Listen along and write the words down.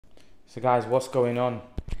So guys, what's going on?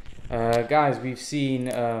 Guys, we've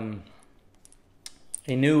seen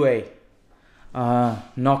Inoue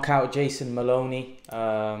knock out Jason Moloney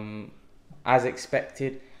as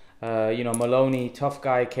expected. Moloney, tough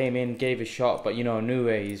guy, came in, gave a shot, but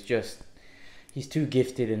Inoue is just, he's too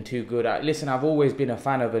gifted and too good. Listen, I've always been a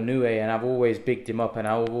fan of Inoue and I've always bigged him up, and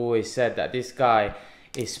I've always said that this guy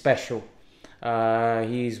is special.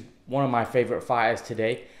 He's one of my favorite fighters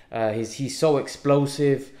today. He's so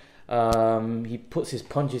explosive. He puts his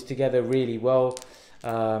punches together really well.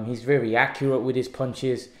 He's very accurate with his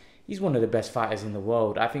punches. He's one of the best fighters in the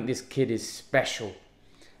world. I think this kid is special.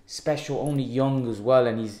 Special, only young as well,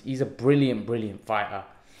 and he's a brilliant fighter.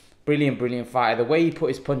 Brilliant fighter. The way he put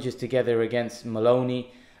his punches together against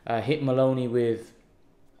Moloney, hit Moloney with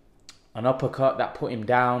an uppercut that put him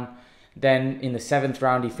down. Then in the 7th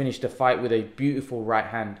round, he finished the fight with a beautiful right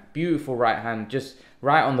hand. Beautiful right hand, just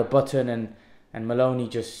right on the button, and Moloney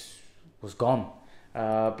just was gone.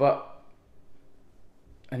 But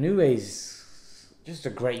Inoue's just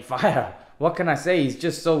a great fighter. What can I say? He's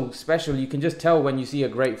just so special. You can just tell when you see a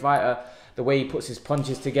great fighter, the way he puts his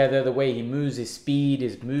punches together, the way he moves, his speed,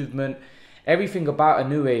 his movement. Everything about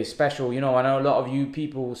Inoue is special. I know a lot of you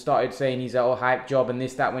people started saying he's a hype job and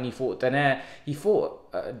this, that when he fought Denaire. He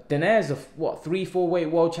fought, Denaire's a, 3-4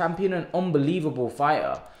 weight world champion, an unbelievable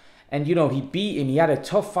fighter. And, he beat him. He had a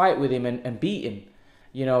tough fight with him and beat him.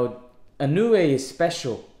 Inoue is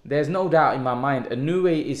special. There's no doubt in my mind.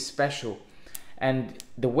 Inoue is special. And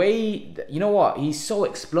the way, he's so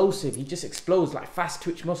explosive. He just explodes like fast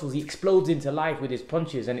twitch muscles. He explodes into life with his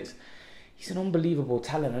punches. And he's an unbelievable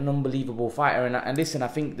talent, an unbelievable fighter. And listen, I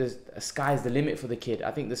think the sky's the limit for the kid.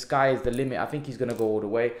 I think the sky is the limit. I think he's going to go all the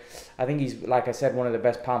way. I think he's, like I said, one of the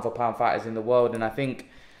best pound for pound fighters in the world. And I think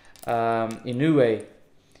Inoue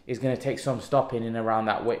is going to take some stopping in around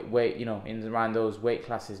that weight, in around those weight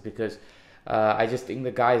classes, because I just think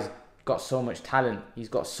the guy's got so much talent. He's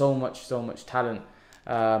got so much talent.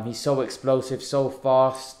 He's so explosive, so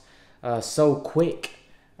fast, so quick,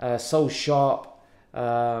 so sharp.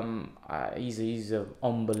 He's an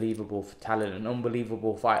unbelievable talent, an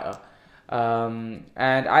unbelievable fighter. And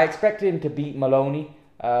I expected him to beat Moloney.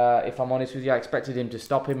 If I'm honest with you, I expected him to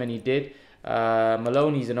stop him, and he did.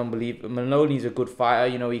 Moloney's a good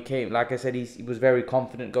fighter. He came, like I said, he was very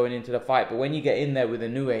confident going into the fight. But when you get in there with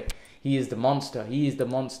Inoue, he is the monster. He is the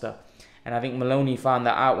monster. And I think Moloney found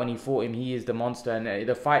that out when he fought him. He is the monster. And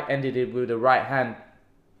the fight ended with a right hand,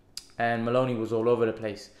 and Moloney was all over the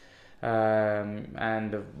place. And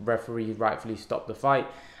the referee rightfully stopped the fight.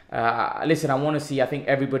 Listen, I think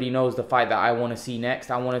everybody knows the fight that I want to see next.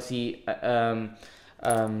 I want to see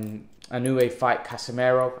Inoue fight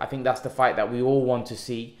Casimero. I think that's the fight that we all want to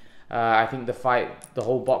see. I think the fight the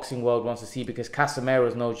whole boxing world wants to see, because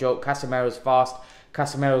Casimero's no joke. Casimero's fast.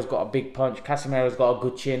 Casimero's got a big punch. Casimero's got a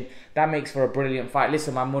good chin. That makes for a brilliant fight.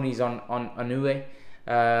 Listen, my money's on Inoue,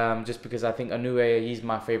 just because I think Inoue, he's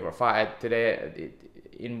my favorite fighter today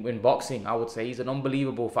in boxing. I would say he's an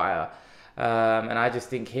unbelievable fighter. And I just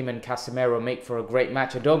think him and Casimero make for a great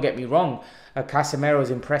match. And don't get me wrong,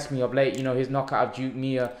 Casimero's impressed me of late. His knockout of Duke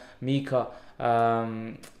Mika.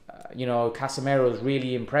 Casimero's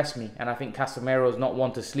really impressed me. And I think Casimero's not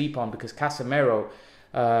one to sleep on, because Casimero,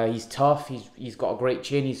 he's tough. He's got a great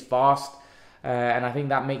chin. He's fast. And I think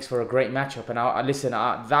that makes for a great matchup. And listen,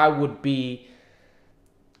 that would be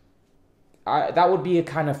a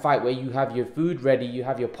kind of fight where you have your food ready, you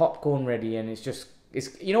have your popcorn ready, and it's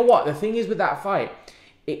the thing is with that fight,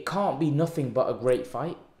 it can't be nothing but a great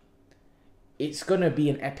fight. It's gonna be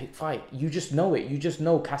an epic fight. You just know it. You just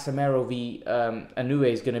know Casimero v Inoue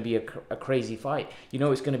is gonna be a crazy fight.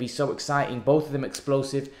 It's gonna be so exciting. Both of them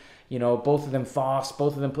explosive. Both of them fast.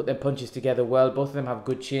 Both of them put their punches together well. Both of them have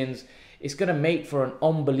good chins. It's gonna make for an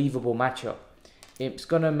unbelievable matchup. It's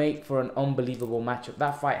gonna make for an unbelievable matchup.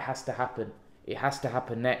 That fight has to happen. It has to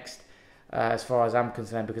happen next, as far as I'm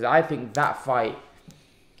concerned, because I think that fight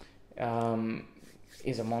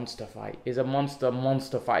is a monster fight. Is a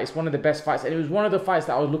monster fight. It's one of the best fights, and it was one of the fights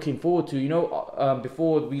that I was looking forward to.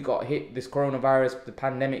 Before we got hit, this coronavirus, the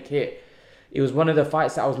pandemic hit, it was one of the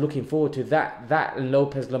fights that I was looking forward to. That and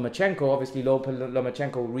Lopez Lomachenko. Obviously, Lopez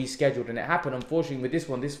Lomachenko rescheduled, and it happened. Unfortunately, with this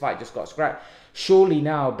one, this fight just got scrapped. Surely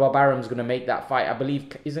now Bob Arum's going to make that fight. I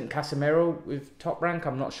believe, isn't Casimero with Top Rank?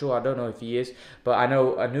 I'm not sure. I don't know if he is. But I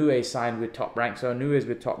know Inoue signed with Top Rank. So Inoue is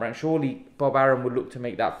with Top Rank. Surely Bob Arum would look to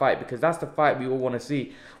make that fight, because that's the fight we all want to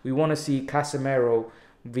see. We want to see Casimero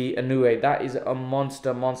v Inoue. That is a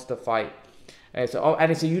monster fight. And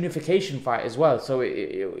it's a unification fight as well. So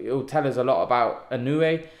it'll tell us a lot about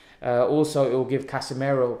Inoue. Also, it will give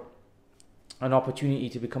Casimero an opportunity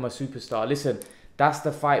to become a superstar. Listen, That's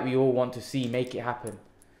the fight we all want to see. Make it happen.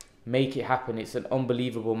 Make it happen. It's an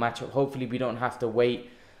unbelievable matchup. Hopefully we don't have to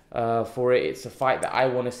wait for it. It's a fight that I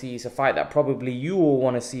want to see. It's a fight that probably you all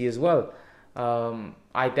want to see as well.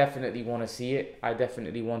 I definitely want to see it. I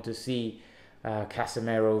definitely want to see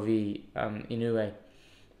Casimero v Inoue.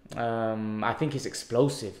 I think it's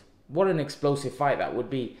explosive. What an explosive fight that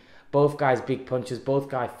would be. Both guys big punches, both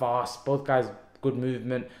guys fast, both guys good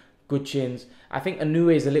movement, good chins. I think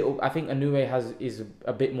Inoue is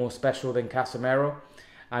a bit more special than Casimero.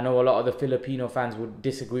 I know a lot of the Filipino fans would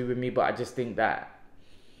disagree with me, but I just think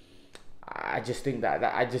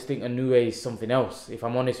Inoue is something else. If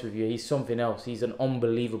I'm honest with you, he's something else. He's an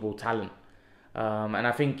unbelievable talent. And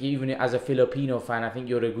I think even as a Filipino fan, I think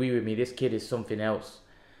you'll agree with me. This kid is something else.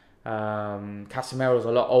 Casimero's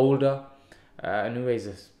a lot older. Inoue is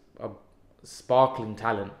a sparkling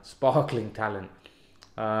talent.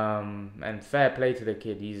 And fair play to the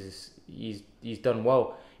kid. He's done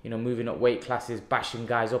well. You know, moving up weight classes, bashing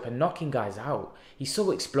guys up and knocking guys out. He's so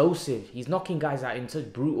explosive. He's knocking guys out in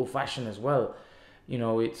such brutal fashion as well. You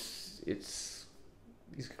know, he's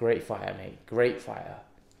a great fighter, mate. Great fighter.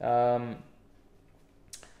 I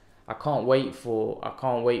can't wait for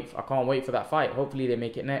that fight. Hopefully they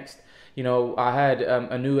make it next. You know, I heard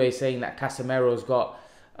Inoue saying that Casimero's got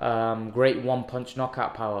great one-punch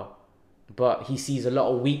knockout power, but he sees a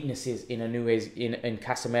lot of weaknesses in in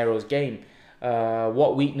Casimero's game.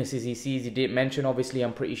 What weaknesses he sees, he didn't mention. Obviously,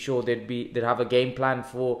 I'm pretty sure they'd have a game plan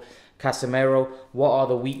for Casimero. What are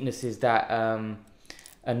the weaknesses that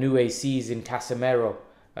Inoue sees in Casimero?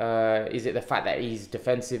 Is it the fact that he's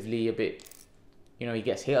defensively a bit, you know, he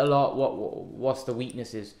gets hit a lot? What's the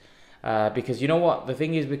weaknesses? Because you know what, the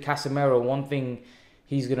thing is with Casimero, one thing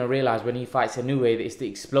he's gonna realize when he fights Inoue, that it's the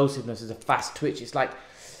explosiveness, it's a fast twitch. It's like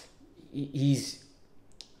it's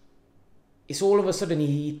all of a sudden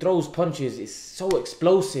he throws punches. It's so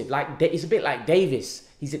explosive. Like it's a bit like Davis.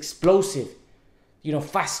 He's explosive. You know,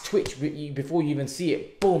 fast twitch before you even see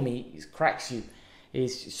it. Boom, he cracks you.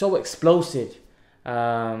 He's so explosive.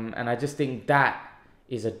 And I just think that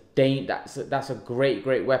is that's a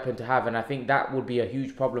great weapon to have. And I think that would be a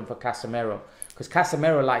huge problem for Casimero, because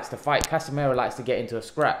Casimero likes to fight. Casimero likes to get into a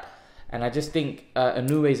scrap. And I just think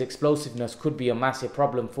Inoue's explosiveness could be a massive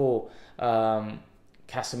problem for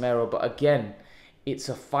Casimero. But again, it's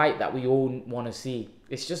a fight that we all want to see.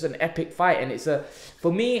 It's just an epic fight, and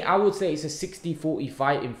for me, I would say it's a 60-40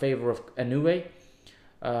 fight in favor of Inoue.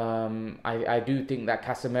 I do think that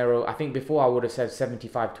Casimero, I think before I would have said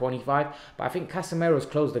 75-25, but I think Casimero's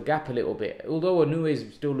closed the gap a little bit. Although Inoue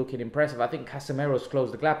is still looking impressive, I think Casimero's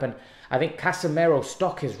closed the gap, and I think Casimero's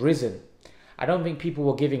stock has risen. I don't think people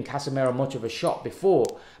were giving Casimero much of a shot before,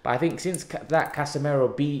 but I think since that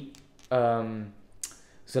Casimero beat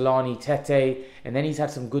Zolani, Tete, and then he's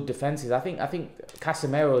had some good defenses, I think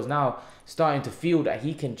Casimero is now starting to feel that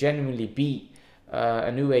he can genuinely beat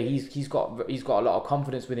Inoue. He's got a lot of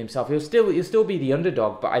confidence with himself. He'll still be the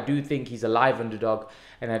underdog, but I do think he's a live underdog,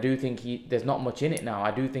 and I do think there's not much in it now.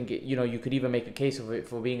 I do think you could even make a case of it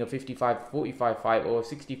for being a 55-45 fight or a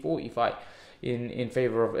 60-40 fight in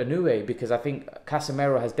favor of Inoue, because I think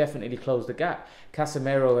Casimero has definitely closed the gap.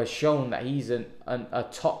 Casimero has shown that he's a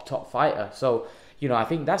top fighter. So I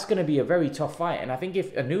think that's going to be a very tough fight, and I think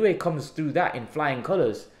if Inoue comes through that in flying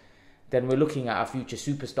colours, then we're looking at a future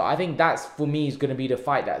superstar. I think that's, for me, is going to be the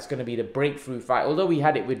fight that's going to be the breakthrough fight. Although we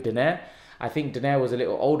had it with Donaire, I think Donaire was a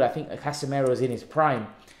little older. I think Casimero is in his prime,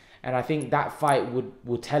 and I think that fight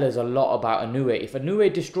would tell us a lot about Inoue. If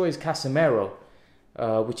Inoue destroys Casimero,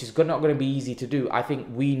 which is not going to be easy to do, I think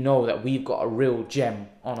we know that we've got a real gem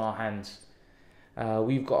on our hands.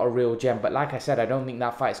 We've got a real gem. But like I said, I don't think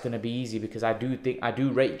that fight's going to be easy, because I do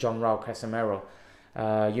rate John Raul Casimero.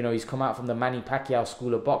 He's come out from the Manny Pacquiao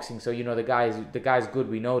school of boxing, so the guy's good.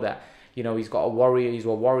 We know that. He's got a warrior. He's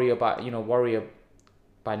a warrior warrior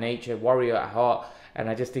by nature, warrior at heart, and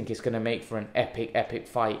I just think it's going to make for an epic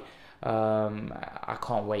fight. I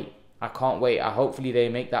can't wait. Hopefully they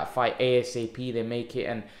make that fight ASAP. They make it,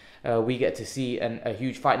 and we get to see a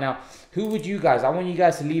huge fight. Now, who would you guys? I want you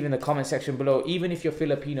guys to leave in the comment section below. Even if you're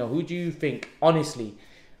Filipino, who do you think, honestly,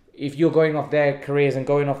 if you're going off their careers and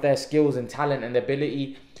going off their skills and talent and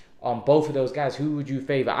ability on both of those guys, who would you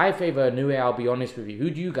favor? I favor Inoue, I'll be honest with you. Who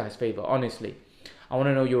do you guys favor, honestly? I want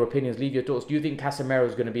to know your opinions. Leave your thoughts. Do you think Casimero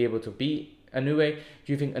is going to be able to beat Inoue?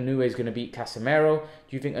 Do you think Inoue is going to beat Casimero?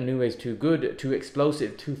 Do you think Inoue is too good, too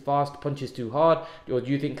explosive, too fast, punches too hard? Or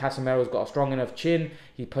do you think Casimero's got a strong enough chin?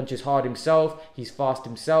 He punches hard himself. He's fast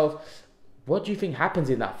himself. What do you think happens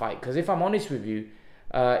in that fight? Because if I'm honest with you,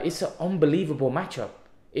 it's an unbelievable matchup.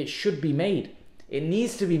 It should be made. It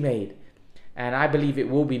needs to be made. And I believe it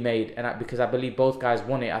will be made, and because I believe both guys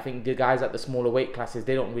want it. I think the guys at the smaller weight classes,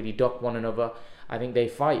 they don't really duck one another. I think they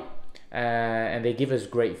fight, and they give us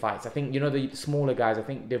great fights. I think, you know, the smaller guys, I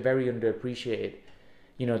think they're very underappreciated.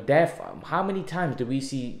 You know, how many times do we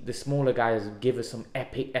see the smaller guys give us some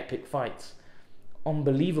epic fights?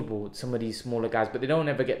 Unbelievable, some of these smaller guys, but they don't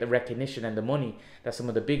ever get the recognition and the money that some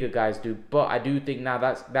of the bigger guys do. But I do think now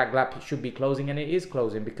that gap should be closing, and it is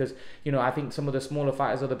closing, because, you know, I think some of the smaller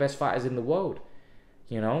fighters are the best fighters in the world,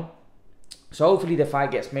 you know. So hopefully the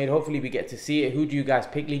fight gets made. Hopefully we get to see it. Who do you guys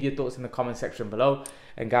pick? Leave your thoughts in the comment section below.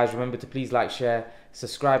 And guys, remember to please like, share,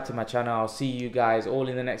 subscribe to my channel. I'll see you guys all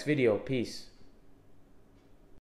in the next video. Peace.